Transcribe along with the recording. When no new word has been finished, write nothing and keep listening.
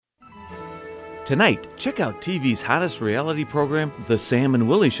Tonight, check out TV's hottest reality program, The Sam and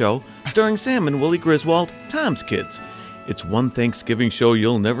Willie Show, starring Sam and Willie Griswold, Tom's kids. It's one Thanksgiving show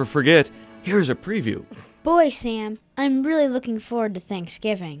you'll never forget. Here's a preview. Boy, Sam, I'm really looking forward to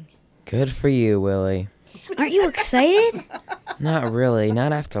Thanksgiving. Good for you, Willie. Aren't you excited? Not really,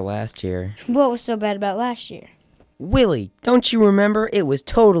 not after last year. What was so bad about last year? Willie, don't you remember? It was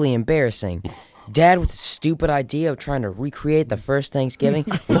totally embarrassing. Dad with his stupid idea of trying to recreate the first Thanksgiving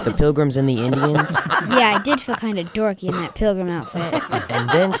with the Pilgrims and the Indians. Yeah, I did feel kind of dorky in that pilgrim outfit. And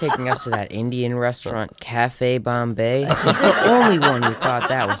then taking us to that Indian restaurant, Cafe Bombay. He's the only one who thought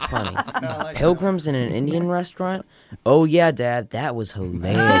that was funny. Pilgrims in an Indian restaurant? Oh yeah, Dad, that was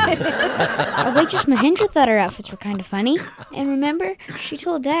hilarious. Waitress Mahendra thought our outfits were kind of funny. And remember, she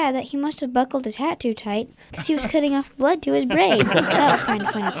told Dad that he must have buckled his hat too tight because he was cutting off blood to his braid. That was kind of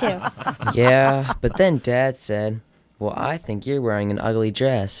funny too. Yeah, but then Dad said, well, I think you're wearing an ugly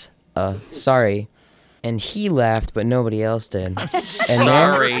dress. Sorry. And he laughed, but nobody else did. And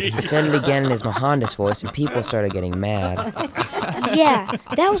then he said it again in his Mohandas voice, and people started getting mad. Yeah,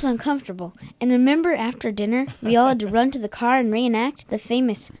 that was uncomfortable. And remember, after dinner, we all had to run to the car and reenact the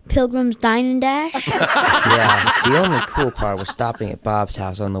famous Pilgrim's Dine and Dash? Yeah, the only cool part was stopping at Bob's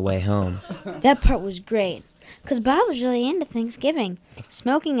house on the way home. That part was great, because Bob was really into Thanksgiving,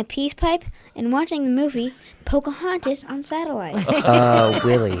 smoking a peace pipe and watching the movie Pocahontas on satellite.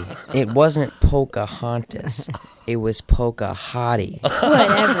 Willie, it wasn't Pocahontas. It was Pocahottie.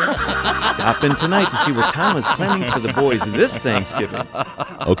 Whatever. Stop in tonight to see what Tom is planning for the boys this Thanksgiving.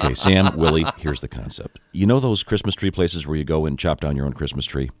 Okay, Sam, Willie, here's the concept. You know those Christmas tree places where you go and chop down your own Christmas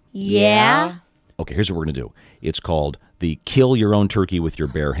tree? Yeah? Okay, here's what we're going to do. It's called the Kill Your Own Turkey with Your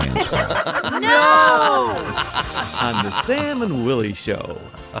Bare Hands Club. No! On the Sam and Willie Show.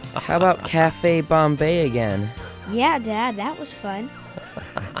 How about Cafe Bombay again? Yeah, Dad, that was fun.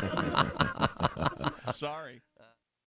 Sorry.